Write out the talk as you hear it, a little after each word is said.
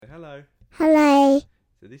Hello. Hello,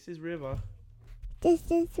 So this is River.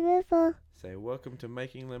 this is River. Say welcome to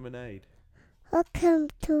Making Lemonade. Welcome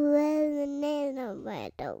to Lemonade on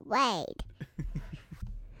the Wade.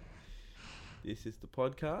 This is the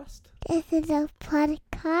podcast This is a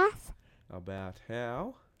podcast about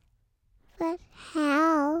how about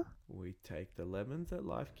how we take the lemons that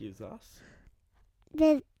life gives us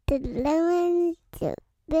the lemons, the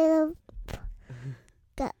little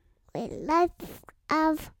got a lot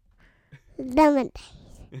of lemonade.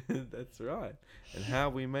 That's right. And how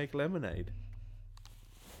we make lemonade.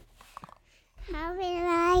 How we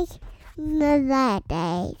like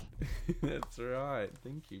lemonade. That's right.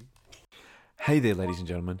 Thank you. Hey there, ladies and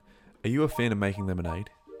gentlemen. Are you a fan of Making Lemonade,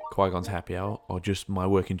 Qui-Gon's Happy Hour, or just my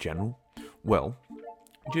work in general? Well,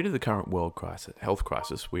 due to the current health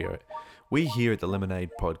crisis, we here at the Lemonade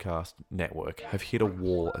Podcast Network have hit a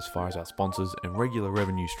wall as far as our sponsors and regular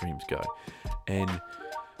revenue streams go. And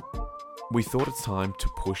we thought it's time to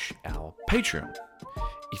push our Patreon.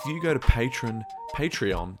 If you go to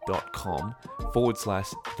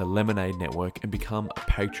patreon.com/The Lemonade Network and become a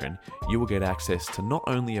patron, you will get access to not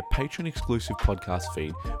only a patron-exclusive podcast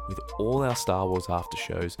feed with all our Star Wars after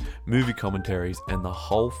shows, movie commentaries, and the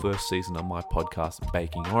whole first season of my podcast,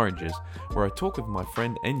 Baking Oranges, where I talk with my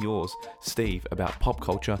friend and yours, Steve, about pop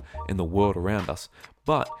culture and the world around us,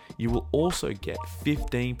 but you will also get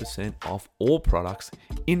 15% off all products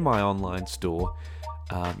in my online store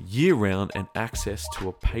year-round and access to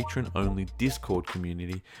a patron-only Discord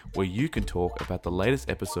community where you can talk about the latest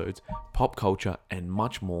episodes, pop culture, and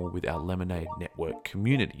much more with our Lemonade Network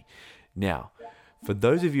community. Now, for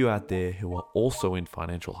those of you out there who are also in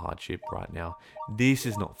financial hardship right now, this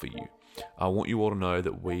is not for you. I want you all to know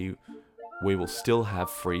that we will still have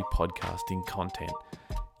free podcasting content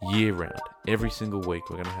year-round. Every single week,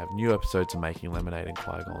 we're going to have new episodes of Making Lemonade and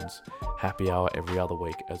Qui-Gon's Happy Hour every other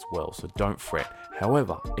week as well, so don't fret.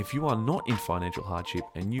 However, if you are not in financial hardship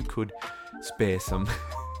and you could spare some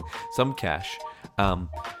cash and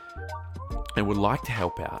would like to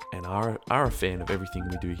help out and are a fan of everything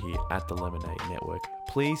we do here at the Lemonade Network,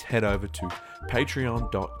 please head over to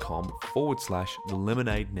patreon.com/The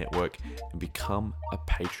Lemonade Network and become a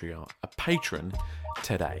patron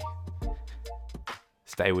today.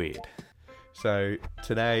 Stay weird. So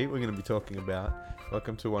today we're going to be talking about,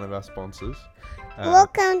 welcome to one of our sponsors.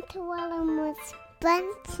 Welcome to one of my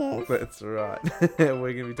sponsors. That's right. We're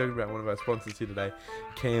going to be talking about one of our sponsors here today,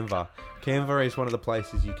 Canva. Canva is one of the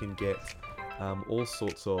places you can get all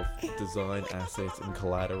sorts of design assets and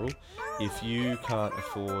collateral. If you can't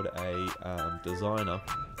afford a designer,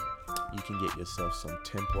 you can get yourself some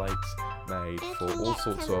templates made for all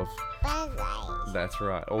sorts of. That's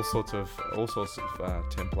right. All sorts of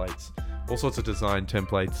templates, all sorts of design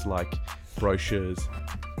templates like brochures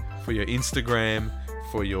for your Instagram,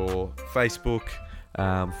 for your Facebook,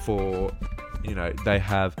 they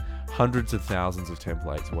have hundreds of thousands of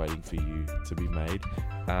templates waiting for you to be made.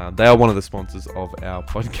 They are one of the sponsors of our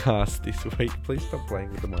podcast this week. Please stop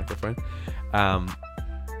playing with the microphone.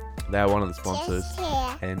 They are one of the sponsors,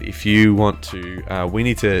 and if you want to, we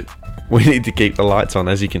need to keep the lights on.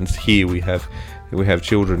 As you can hear, we have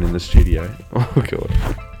children in the studio. Oh god,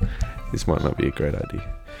 this might not be a great idea.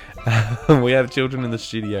 We have children in the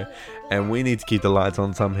studio, and we need to keep the lights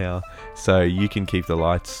on somehow, so you can keep the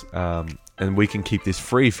lights, and we can keep this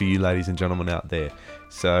free for you, ladies and gentlemen out there.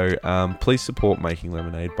 So please support Making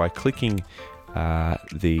Lemonade by clicking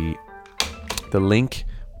the link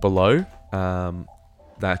below.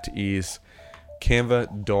 That is Canva.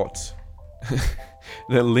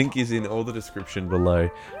 The link is in all the description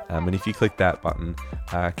below, and if you click that button,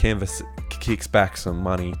 Canva kicks back some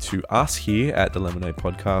money to us here at the Lemonade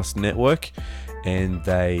Podcast Network, and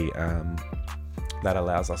that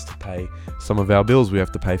allows us to pay some of our bills. We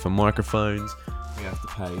have to pay for microphones, we have to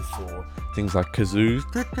pay for things like kazoos,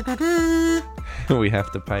 we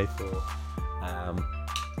have to pay for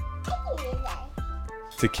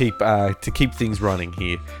to keep things running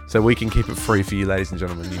here, so we can keep it free for you, ladies and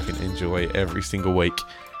gentlemen. You can enjoy every single week.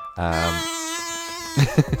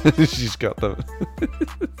 She's got the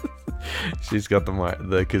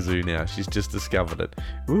kazoo now. She's just discovered it.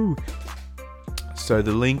 Woo! So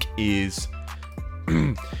the link is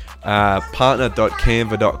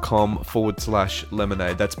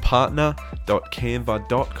partner.canva.com/lemonade. That's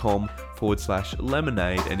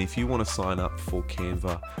partner.canva.com/lemonade. And if you want to sign up for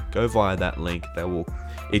Canva, go via that link.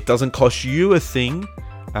 It doesn't cost you a thing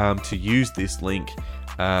to use this link.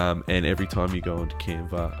 And every time you go onto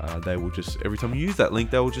Canva, every time you use that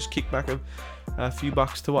link, they will just kick back a few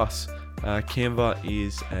bucks to us. Canva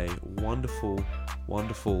is a wonderful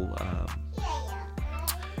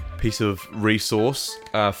piece of resource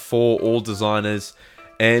for all designers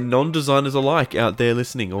and non-designers alike out there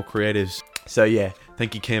listening, or creatives. So yeah,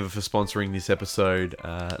 thank you Canva for sponsoring this episode.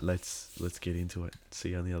 Let's get into it. See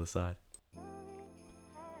you on the other side.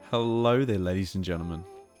 Hello there, ladies and gentlemen,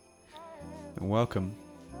 and welcome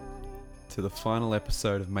to the final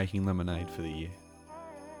episode of Making Lemonade for the year.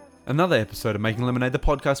 Another episode of Making Lemonade, the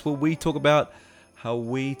podcast where we talk about how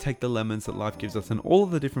we take the lemons that life gives us and all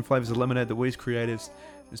of the different flavors of lemonade that we as creatives,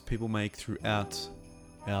 as people, make throughout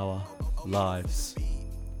our lives.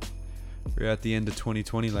 We're at the end of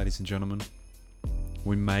 2020, ladies and gentlemen.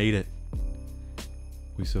 We made it.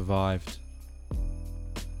 We survived.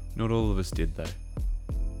 Not all of us did, though.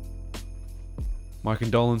 My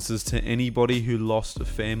condolences to anybody who lost a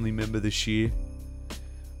family member this year,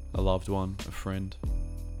 a loved one, a friend.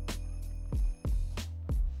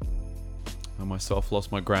 I myself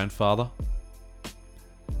lost my grandfather.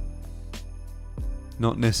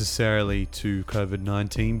 Not necessarily to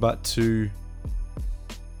COVID-19, but to...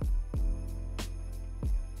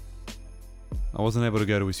 I wasn't able to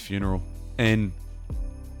go to his funeral. And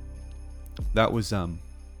that was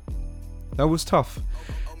tough.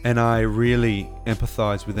 And I really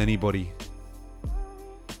empathize with anybody.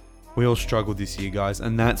 We all struggled this year, guys,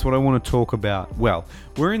 and that's what I want to talk about. Well,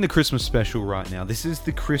 we're in the Christmas special right now. This is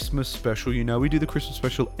the Christmas special. You know, we do the Christmas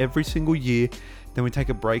special every single year. Then we take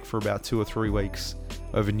a break for about 2 or 3 weeks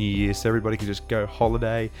over New Year, so everybody can just go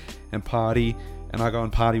holiday and party. And I go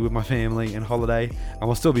and party with my family and holiday. And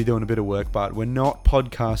we'll still be doing a bit of work, but we're not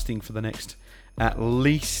podcasting for the next at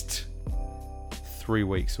least 3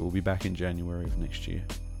 weeks. So we'll be back in January of next year.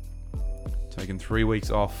 Taking 3 weeks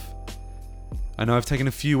off. I know I've taken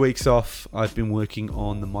a few weeks off. I've been working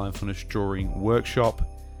on the mindfulness drawing workshop.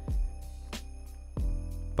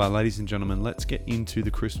 But ladies and gentlemen, let's get into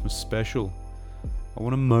the Christmas special. I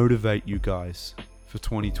want to motivate you guys for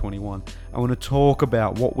 2021. I want to talk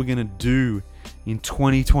about what we're going to do in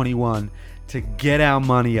 2021 to get our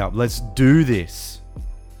money up. Let's do this.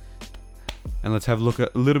 And let's have a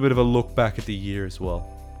little bit of a look back at the year as well.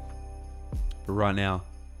 But right now,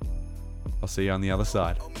 I'll see you on the other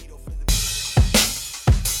side.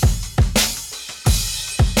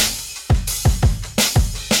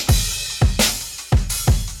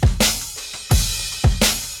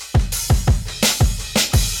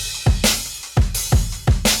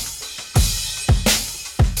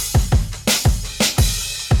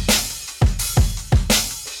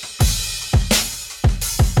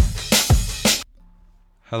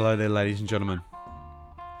 Hello there, ladies and gentlemen,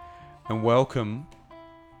 and welcome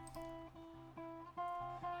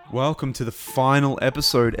to the final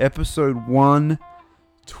episode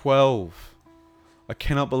 112. I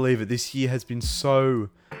cannot believe it. This year has been so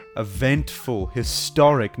eventful,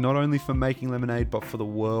 historic, not only for Making Lemonade, but for the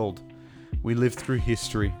world. We lived through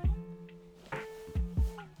history,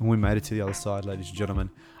 and we made it to the other side, ladies and gentlemen.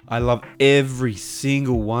 I love every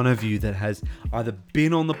single one of you that has either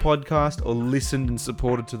been on the podcast or listened and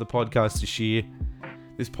supported to the podcast this year.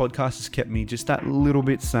 This podcast has kept me just that little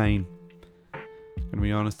bit sane. And to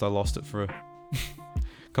be honest, I lost it for a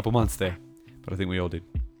couple months there, but I think we all did.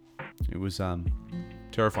 It was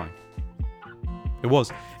terrifying. It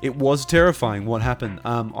was terrifying what happened.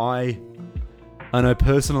 I know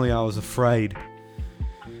personally I was afraid.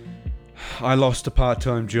 I lost a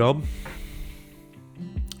part-time job.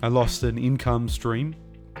 I lost an income stream.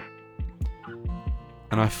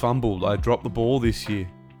 And I fumbled. I dropped the ball this year.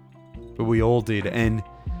 But we all did. And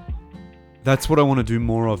that's what I want to do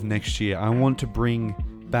more of next year. I want to bring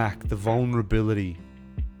back the vulnerability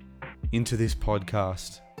into this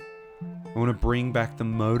podcast. I want to bring back the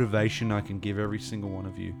motivation I can give every single one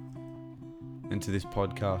of you into this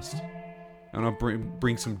podcast. And I'll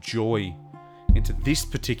bring some joy into this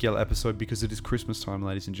particular episode because it is Christmas time,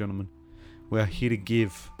 ladies and gentlemen. We are here to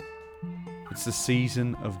give. It's the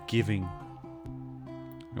season of giving.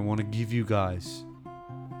 I want to give you guys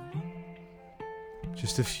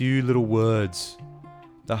just a few little words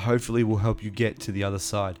that hopefully will help you get to the other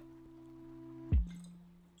side.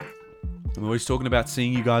 I'm always talking about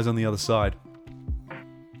seeing you guys on the other side.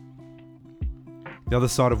 The other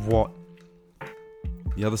side of what?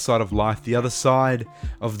 The other side of life. The other side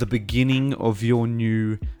of the beginning of your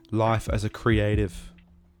new life as a creative.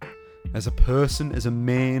 As a person, as a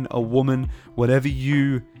man, a woman, whatever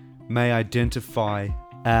you may identify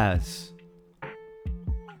as.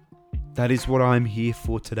 That is what I'm here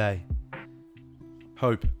for today.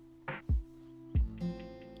 Hope.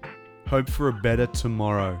 Hope for a better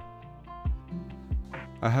tomorrow.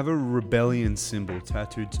 I have a rebellion symbol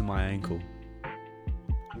tattooed to my ankle.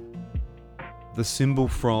 The symbol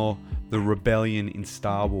for the rebellion in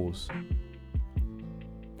Star Wars.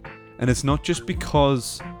 And it's not just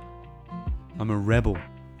because I'm a rebel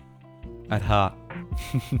at heart.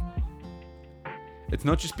 It's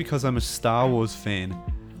not just because I'm a Star Wars fan.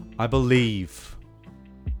 I believe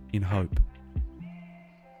in hope.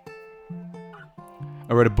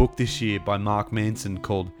 I read a book this year by Mark Manson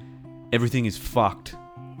called Everything is Fucked.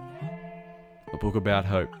 A book about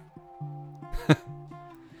hope.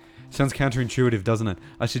 Sounds counterintuitive, doesn't it?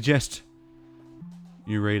 I suggest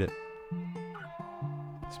you read it.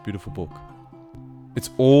 It's a beautiful book. It's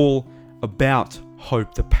all about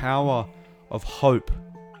hope, the power of hope.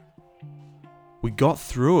 We got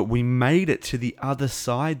through it. We made it to the other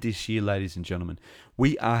side this year, ladies and gentlemen.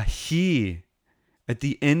 We are here at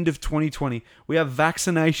the end of 2020. We have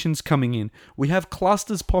vaccinations coming in. We have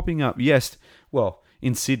clusters popping up. Yes, well,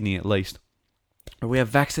 in Sydney at least. But we have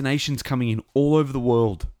vaccinations coming in all over the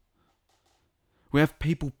world. We have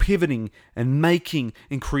people pivoting and making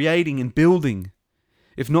and creating and building.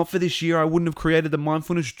 If not for this year, I wouldn't have created the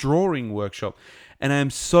mindfulness drawing workshop. And I am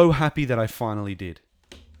so happy that I finally did.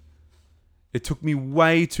 It took me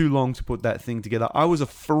way too long to put that thing together. I was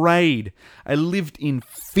afraid. I lived in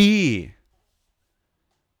fear.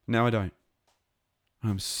 Now I don't.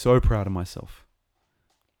 I'm so proud of myself.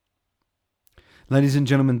 Ladies and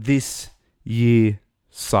gentlemen, this year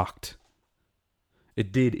sucked.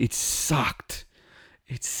 It did. It sucked.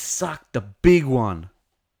 It sucked. The big one.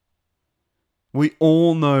 We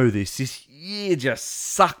all know this. This year just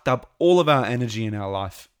sucked up all of our energy in our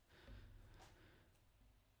life.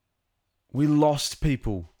 We lost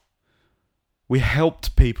people. We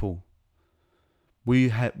helped people. We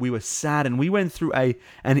were sad, and we went through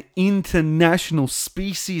an international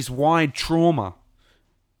species-wide trauma.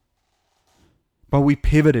 But we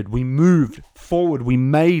pivoted. We moved forward. We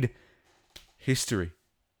made history.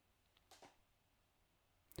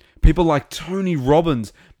 People like Tony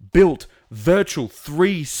Robbins built virtual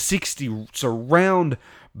 360 surround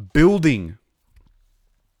building.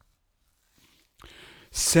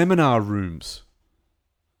 Seminar rooms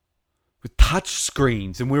with touch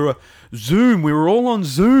screens, and we were all on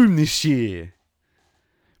Zoom this year.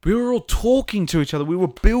 We were all talking to each other. We were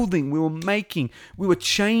building, we were making, we were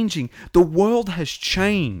changing. The world has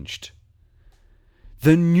changed.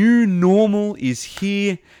 The new normal is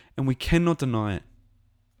here, and we cannot deny it.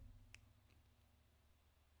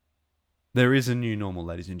 There is a new normal,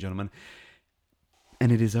 ladies and gentlemen,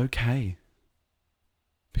 and it is okay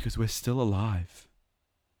because we're still alive.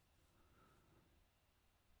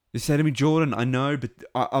 You say to me, Jordan, I know, but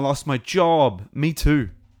I lost my job. Me too.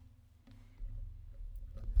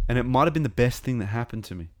 And it might have been the best thing that happened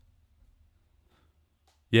to me.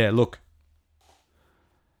 Yeah, look.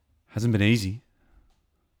 Hasn't been easy.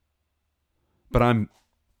 But I'm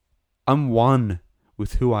one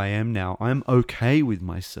with who I am now. I'm okay with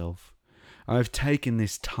myself. I've taken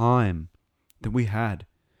this time that we had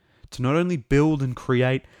to not only build and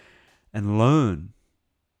create and learn,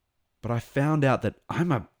 but I found out that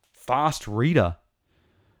I'm a fast reader.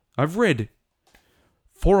 I've read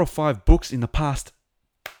 4 or 5 books in the past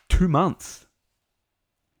 2 months.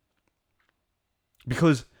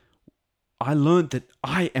 Because I learned that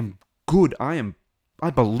I am good. I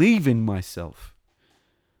believe in myself.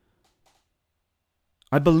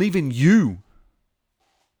 I believe in you,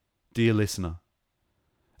 dear listener.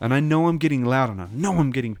 And I know I'm getting loud,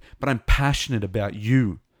 and but I'm passionate about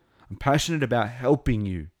you. I'm passionate about helping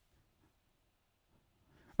you.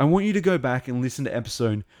 I want you to go back and listen to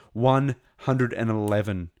episode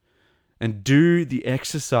 111 and do the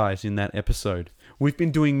exercise in that episode. We've been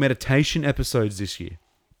doing meditation episodes this year.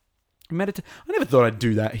 I never thought I'd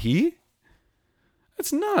do that here.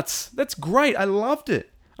 That's nuts. That's great. I loved it.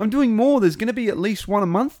 I'm doing more. There's going to be at least one a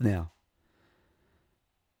month now.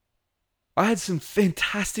 I had some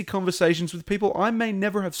fantastic conversations with people I may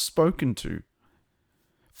never have spoken to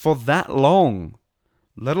for that long,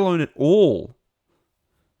 let alone at all.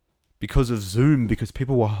 Because of Zoom, because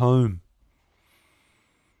people were home.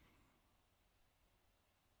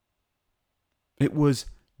 It was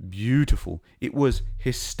beautiful. It was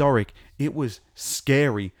historic. It was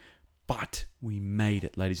scary. But we made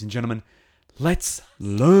it, ladies and gentlemen. Let's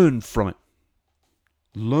learn from it.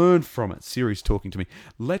 Learn from it. Siri's talking to me.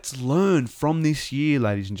 Let's learn from this year,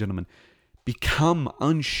 ladies and gentlemen. Become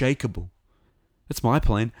unshakable. That's my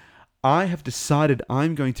plan. I have decided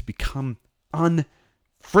I'm going to become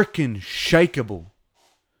freaking shakeable.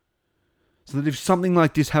 So that if something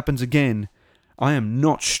like this happens again, I am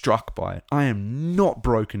not struck by it. I am not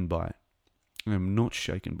broken by it. I am not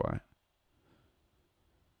shaken by it.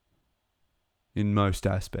 In most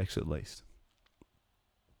aspects, at least.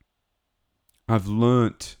 I've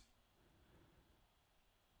learnt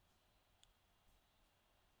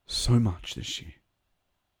so much this year.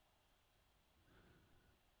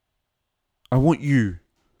 I want you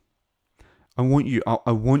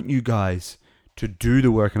guys to do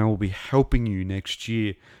the work, and I will be helping you next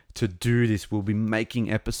year to do this. We'll be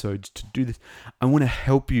making episodes to do this. I want to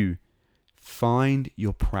help you find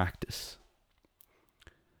your practice.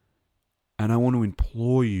 And I want to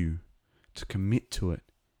implore you to commit to it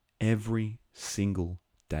every single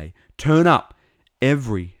day. Turn up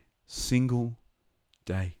every single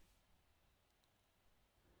day.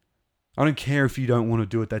 I don't care if you don't want to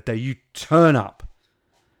do it that day. You turn up.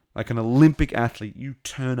 Like an Olympic athlete, you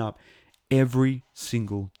turn up every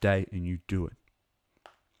single day and you do it.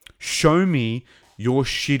 Show me your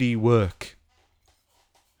shitty work.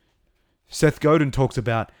 Seth Godin talks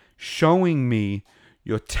about showing me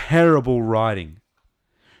your terrible writing.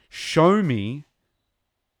 Show me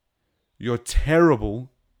your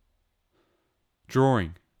terrible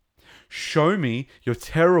drawing. Show me your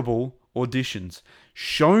terrible auditions.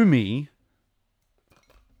 Show me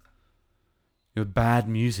your bad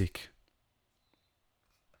music.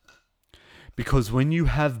 Because when you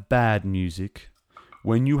have bad music,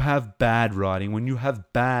 when you have bad writing, when you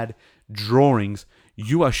have bad drawings,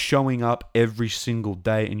 you are showing up every single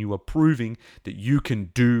day and you are proving that you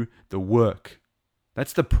can do the work.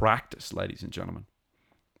 That's the practice, ladies and gentlemen.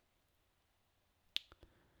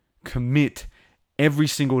 Commit every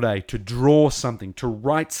single day to draw something, to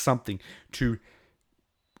write something, to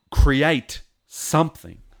create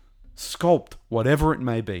something. Sculpt, whatever it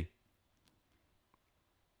may be.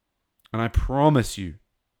 And I promise you,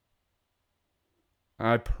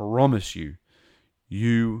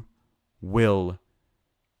 you will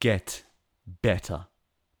get better.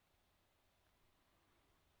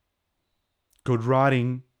 Good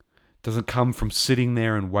writing doesn't come from sitting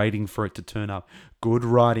there and waiting for it to turn up. Good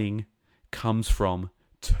writing comes from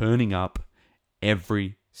turning up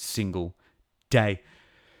every single day.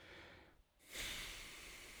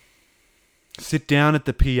 Sit down at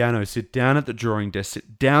the piano, sit down at the drawing desk,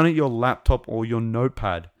 sit down at your laptop or your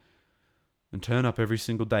notepad and turn up every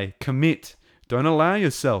single day. Commit. Don't allow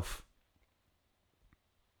yourself.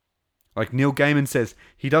 Like Neil Gaiman says,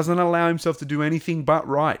 he doesn't allow himself to do anything but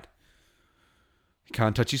write. He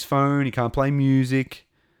can't touch his phone, he can't play music,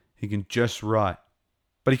 he can just write.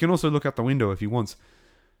 But he can also look out the window if he wants.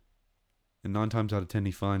 And 9 times out of 10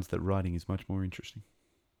 he finds that writing is much more interesting.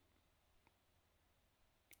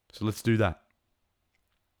 So let's do that.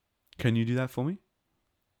 Can you do that for me?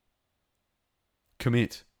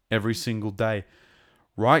 Commit every single day.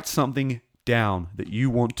 Write something down that you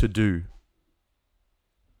want to do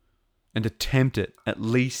and attempt it at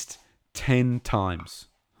least 10 times.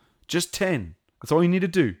 Just 10. That's all you need to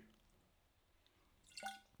do.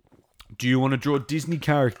 Do you want to draw Disney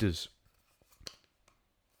characters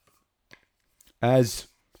as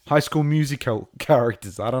High School Musical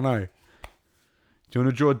characters? I don't know. Do you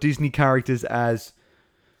want to draw Disney characters as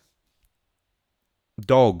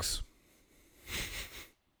dogs?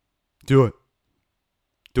 Do it.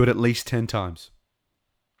 Do it at least 10 times.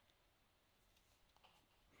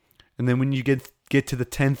 And then when you get to the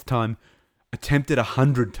 10th time, attempt it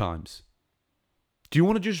 100 times. Do you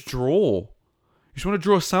want to just draw? You just want to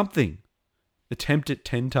draw something. Attempt it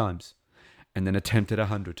 10 times. And then attempt it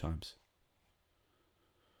 100 times.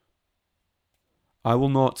 I will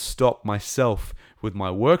not stop myself with my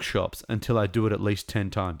workshops until I do it at least 10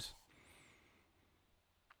 times.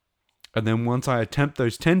 And then once I attempt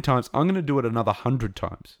those 10 times, I'm going to do it another 100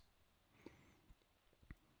 times.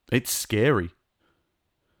 It's scary.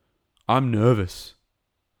 I'm nervous.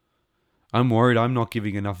 I'm worried I'm not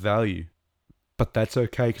giving enough value. But that's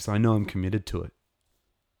okay because I know I'm committed to it.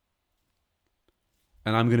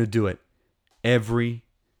 And I'm going to do it every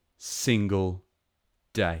single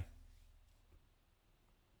day.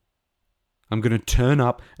 I'm going to turn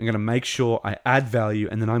up, I'm going to make sure I add value,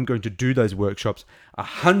 and then I'm going to do those workshops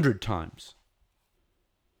 100 times.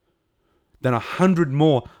 Then 100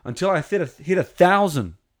 more until I hit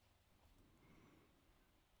 1,000.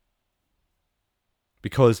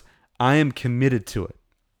 Because I am committed to it.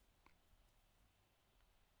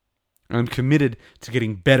 I'm committed to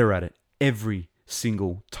getting better at it every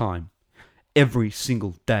single time. Every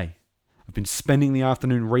single day. I've been spending the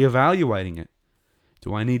afternoon reevaluating it.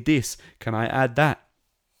 Do I need this? Can I add that?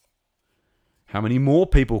 How many more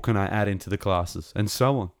people can I add into the classes? And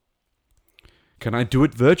so on. Can I do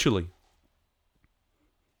it virtually?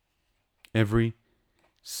 Every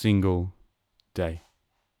single day.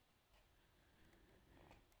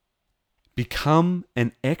 Become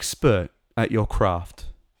an expert at your craft.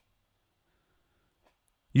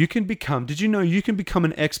 Did you know you can become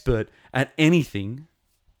an expert at anything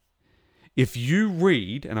If you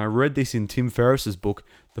read, and I read this in Tim Ferriss's book,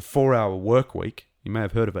 The 4-Hour Workweek, you may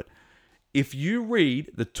have heard of it. If you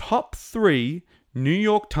read the top 3 New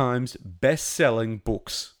York Times best-selling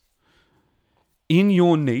books in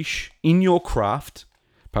your niche, in your craft,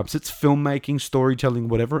 perhaps it's filmmaking, storytelling,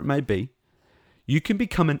 whatever it may be, you can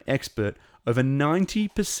become an expert over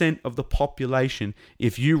 90% of the population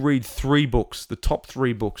if you read 3 books, the top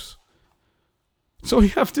 3 books. That's all you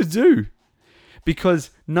have to do. Because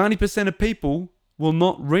 90% of people will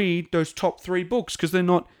not read those top 3 books because they're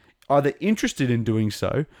not either interested in doing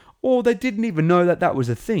so or they didn't even know that that was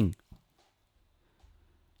a thing.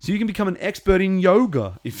 So you can become an expert in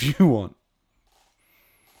yoga if you want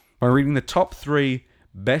by reading the top 3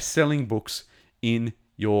 best-selling books in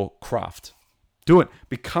your craft. Do it.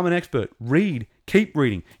 Become an expert. Read. Keep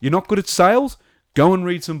reading. You're not good at sales? Go and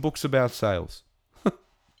read some books about sales.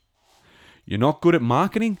 You're not good at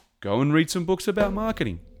marketing? Go and read some books about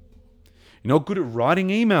marketing. You're not good at writing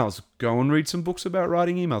emails? Go and read some books about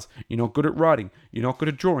writing emails. You're not good at writing? You're not good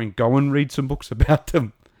at drawing? Go and read some books about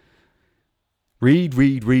them. Read,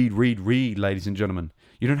 ladies and gentlemen.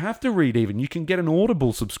 You don't have to read even. You can get an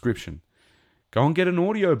Audible subscription. Go and get an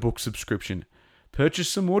audiobook subscription. Purchase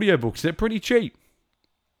some audiobooks. They're pretty cheap.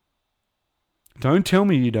 Don't tell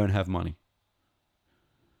me you don't have money.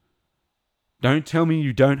 Don't tell me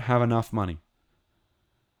you don't have enough money.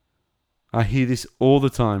 I hear this all the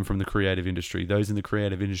time from the creative industry, those in the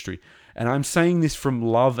creative industry. And I'm saying this from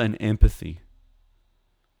love and empathy.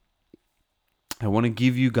 I want to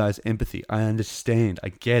give you guys empathy. I understand. I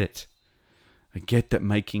get it. I get that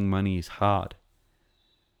making money is hard.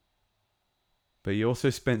 But you also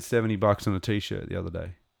spent $70 on a t-shirt the other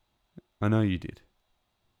day. I know you did.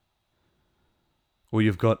 Or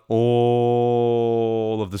you've got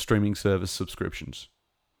all of the streaming service subscriptions.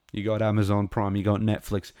 You got Amazon Prime, you got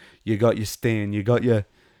Netflix, you got your Stan, you got your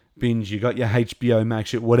Binge, you got your HBO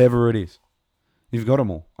Max, whatever it is. You've got them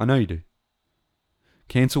all. I know you do.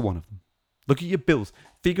 Cancel one of them. Look at your bills.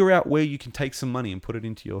 Figure out where you can take some money and put it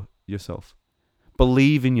into yourself.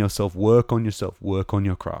 Believe in yourself. Work on yourself. Work on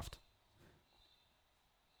your craft.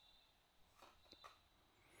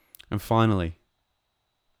 And finally,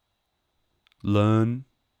 learn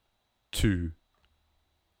to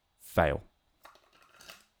fail.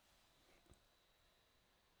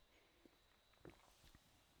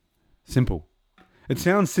 Simple. It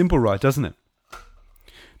sounds simple, right, doesn't it?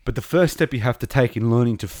 But the first step you have to take in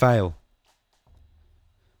learning to fail,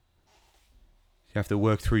 you have to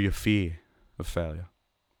work through your fear of failure.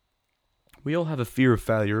 We all have a fear of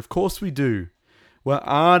failure. Of course we do. We're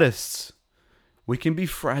artists. We can be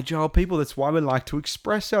fragile people. That's why we like to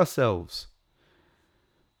express ourselves.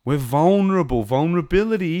 We're vulnerable.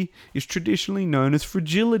 Vulnerability is traditionally known as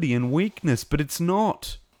fragility and weakness, but it's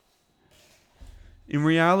not. In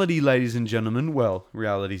reality, ladies and gentlemen, well,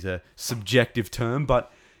 reality is a subjective term,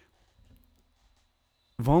 but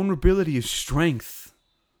vulnerability is strength.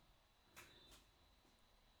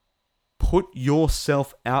 Put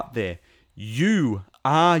yourself out there. You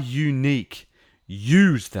are unique.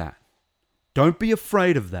 Use that. Don't be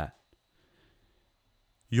afraid of that.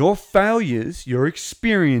 Your failures, your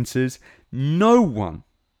experiences, no one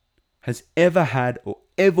has ever had or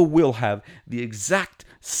ever will have the exact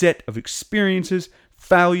set of experiences,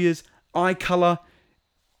 failures, eye color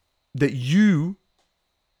that you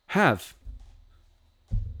have.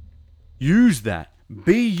 Use that.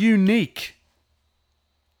 Be unique.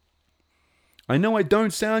 I know I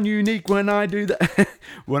don't sound unique when I do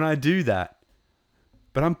that.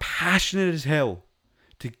 But I'm passionate as hell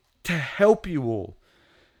to help you all.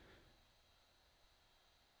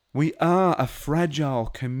 We are a fragile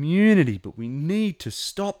community, but we need to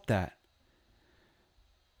stop that.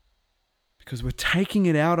 Because we're taking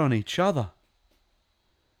it out on each other.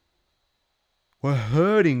 We're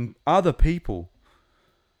hurting other people.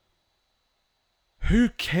 Who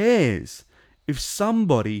cares if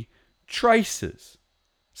somebody traces?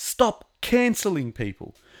 Stop cancelling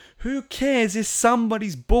people. Who cares if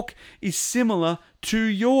somebody's book is similar to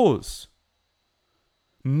yours?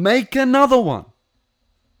 Make another one.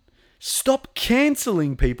 Stop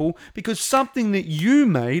cancelling people because something that you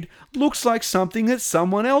made looks like something that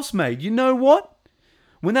someone else made. You know what?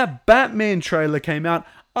 When that Batman trailer came out,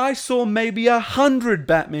 I saw maybe 100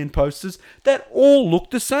 Batman posters that all looked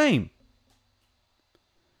the same.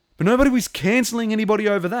 But nobody was cancelling anybody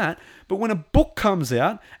over that. But when a book comes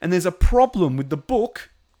out and there's a problem with the book,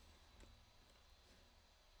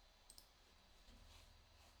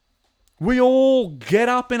 we all get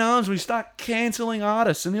up in arms. We start cancelling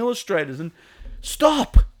artists and illustrators and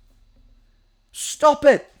stop. Stop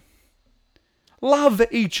it. Love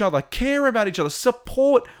each other, care about each other,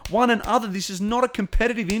 support one another. This is not a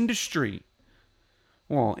competitive industry.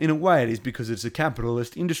 Well, in a way it is because it's a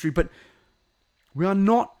capitalist industry, but we are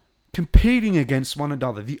not competing against one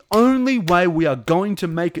another. The only way we are going to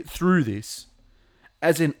make it through this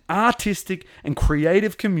as an artistic and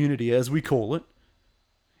creative community, as we call it,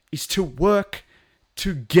 is to work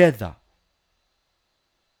together.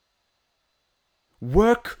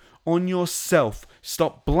 Work on yourself.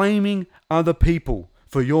 Stop blaming other people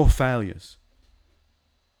for your failures.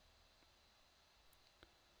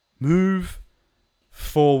 Move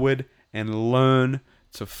forward and learn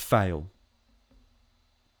to fail.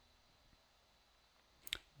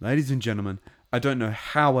 Ladies and gentlemen, I don't know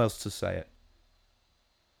how else to say it.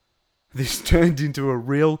 This turned into a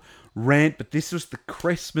real rant, but this was the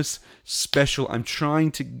Christmas special. I'm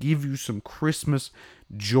trying to give you some Christmas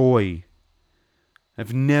joy.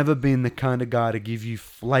 I've never been the kind of guy to give you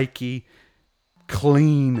flaky,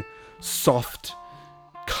 clean, soft,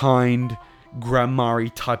 kind, grammar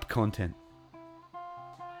type content.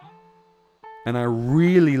 And I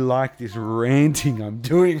really like this ranting I'm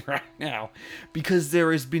doing right now because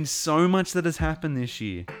there has been so much that has happened this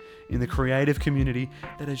year in the creative community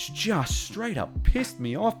that has just straight up pissed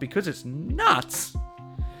me off because it's nuts.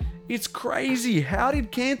 It's crazy. How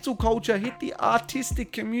did cancel culture hit the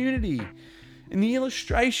artistic community and the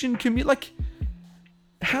illustration community? Like,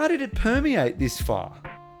 how did it permeate this far?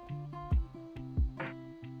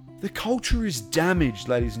 The culture is damaged,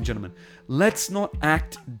 ladies and gentlemen. Let's not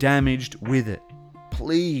act damaged with it.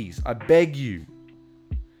 Please, I beg you.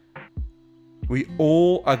 We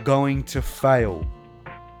all are going to fail.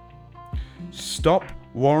 Stop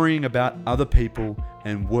worrying about other people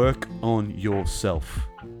and work on yourself.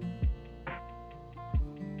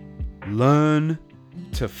 Learn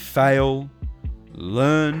to fail.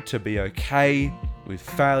 Learn to be okay with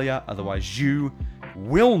failure, otherwise you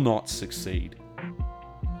will not succeed.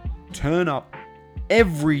 Turn up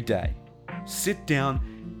every day. Sit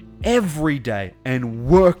down every day and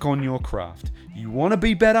work on your craft. You want to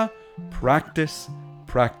be better? Practice,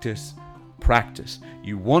 practice, practice.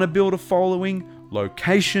 You want to build a following?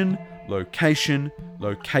 Location, location,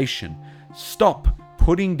 location. Stop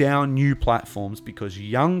putting down new platforms because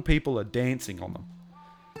young people are dancing on them.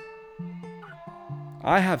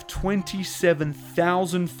 I have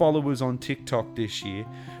 27,000 followers on TikTok this year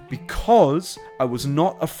because I was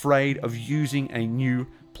not afraid of using a new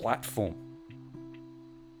platform.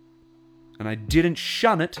 And I didn't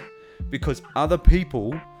shun it because other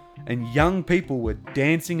people and young people were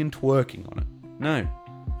dancing and twerking on it. No.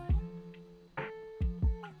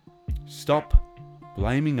 Stop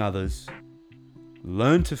blaming others.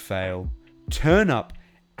 Learn to fail. Turn up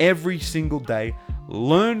every single day.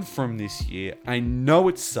 Learn from this year. I know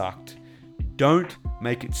it sucked. Don't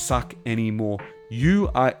make it suck anymore. You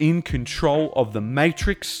are in control of the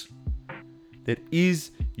matrix that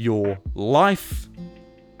is your life.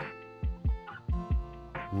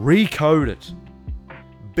 Recode it.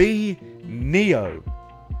 Be Neo.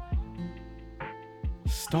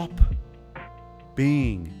 Stop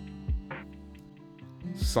being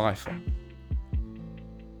Cypher.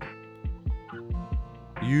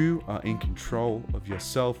 You are in control of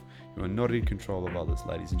yourself. You are not in control of others,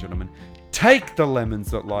 ladies and gentlemen. Take the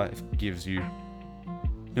lemons that life gives you,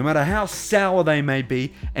 no matter how sour they may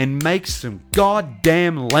be, and make some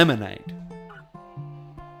goddamn lemonade.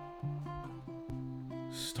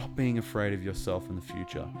 Stop being afraid of yourself in the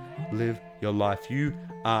future. Live your life.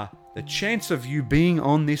 The chance of you being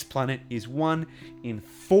on this planet is 1 in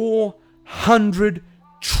 400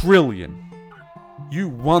 trillion. You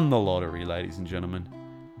won the lottery, ladies and gentlemen.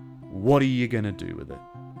 What are you going to do with it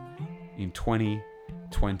in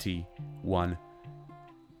 2021?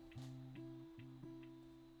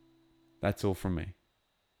 That's all from me.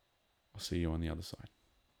 I'll see you on the other side.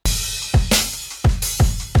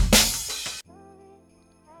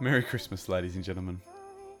 Merry Christmas, ladies and gentlemen.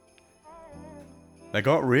 That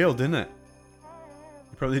got real, didn't it?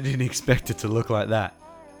 You probably didn't expect it to look like that.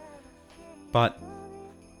 But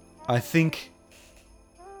I think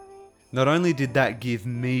not only did that give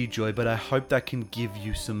me joy, but I hope that can give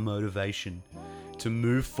you some motivation to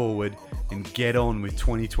move forward and get on with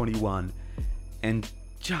 2021 and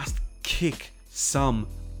just kick some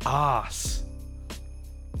ass.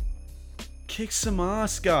 Kick some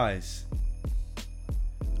ass, guys.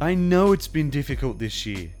 I know it's been difficult this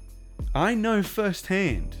year. I know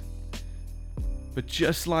firsthand. But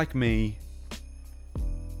just like me,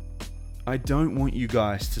 I don't want you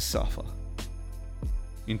guys to suffer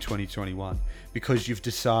in 2021 because you've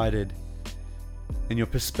decided and your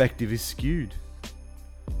perspective is skewed.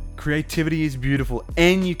 Creativity is beautiful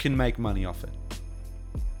and you can make money off it.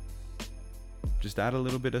 Just add a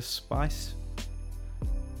little bit of spice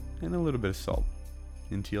and a little bit of salt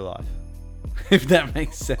into your life. If that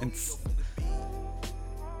makes sense.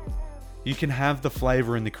 You can have the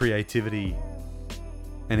flavor and the creativity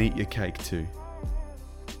and eat your cake too.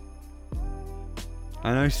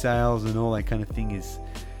 I know sales and all that kind of thing is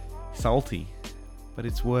salty, but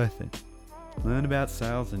it's worth it. Learn about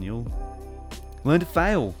sales and you'll learn to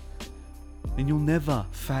fail. And you'll never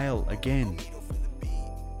fail again.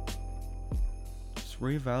 Just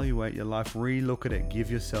reevaluate your life, re-look at it, give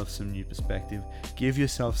yourself some new perspective, give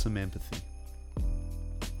yourself some empathy.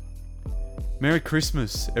 Merry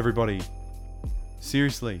Christmas, everybody.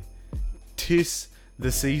 Seriously, 'tis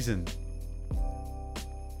the season.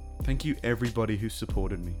 Thank you everybody who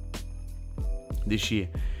supported me this year.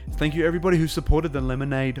 Thank you everybody who supported the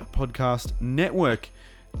Lemonade Podcast Network.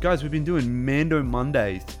 Guys, we've been doing Mando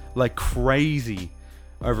Mondays like crazy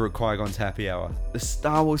over at Qui-Gon's Happy Hour. The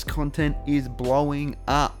Star Wars content is blowing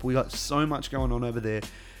up. We got so much going on over there.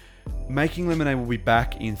 Making Lemonade will be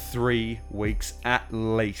back in 3 weeks at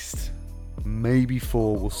least. Maybe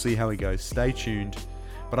 4. We'll see how it goes. Stay tuned.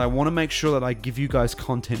 But I want to make sure that I give you guys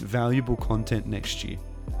content, valuable content next year.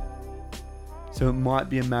 So it might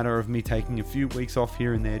be a matter of me taking a few weeks off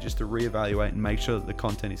here and there just to reevaluate and make sure that the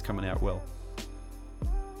content is coming out well.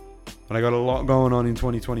 But I got a lot going on in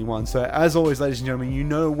 2021. So as always, ladies and gentlemen, you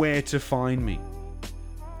know where to find me.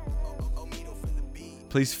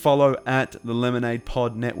 Please follow at the Lemonade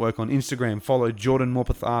Pod Network on Instagram. Follow Jordan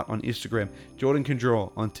Morpeth Art on Instagram. Jordan Can Draw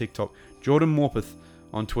on TikTok. Jordan Morpeth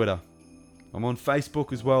on Twitter. I'm on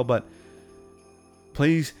Facebook as well, but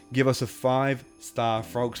please give us a 5-star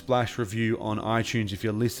Frog Splash review on iTunes if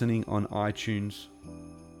you're listening on iTunes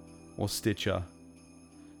or Stitcher.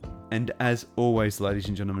 And as always, ladies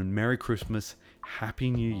and gentlemen, Merry Christmas, Happy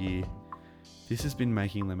New Year. This has been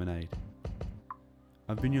Making Lemonade.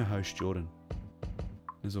 I've been your host, Jordan.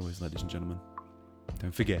 As always, ladies and gentlemen,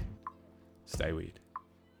 don't forget, stay weird.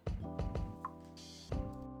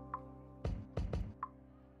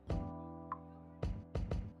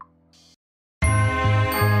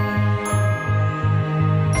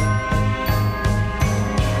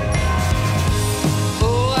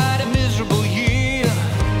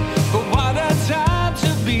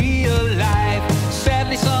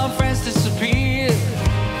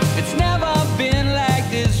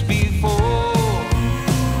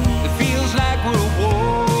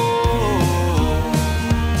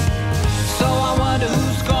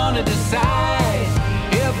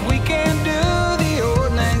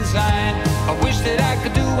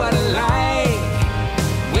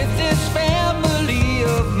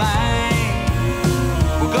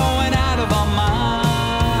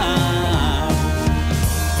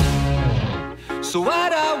 So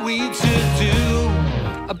what are we to do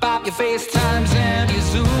about your FaceTimes and your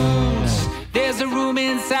Zooms? There's a room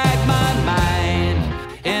inside my mind,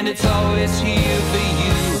 and it's always here for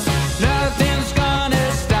you. Nothing's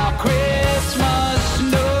gonna stop Christmas,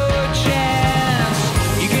 no chance.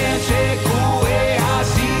 You can't take away our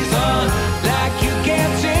season like you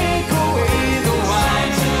can't take away the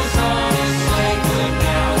wine. Till sun is sacred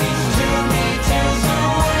now, he's 2 meters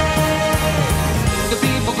away. The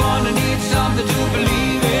people gonna need something to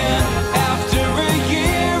believe in after a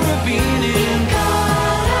year of being in.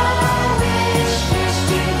 God, I wish just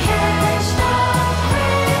to catch the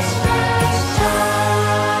Christmas time.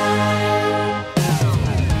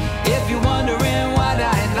 If you're wondering what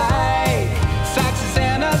I like, socks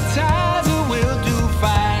and sanitizer will do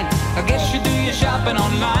fine. I guess you do your shopping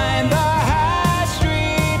online. The high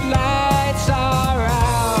street lights are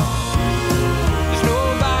out. There's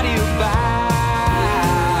nobody about.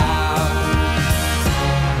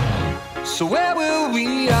 So where will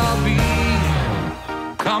we all be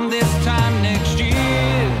come this time next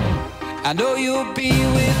year? I know you'll be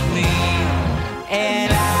with me,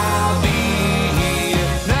 and I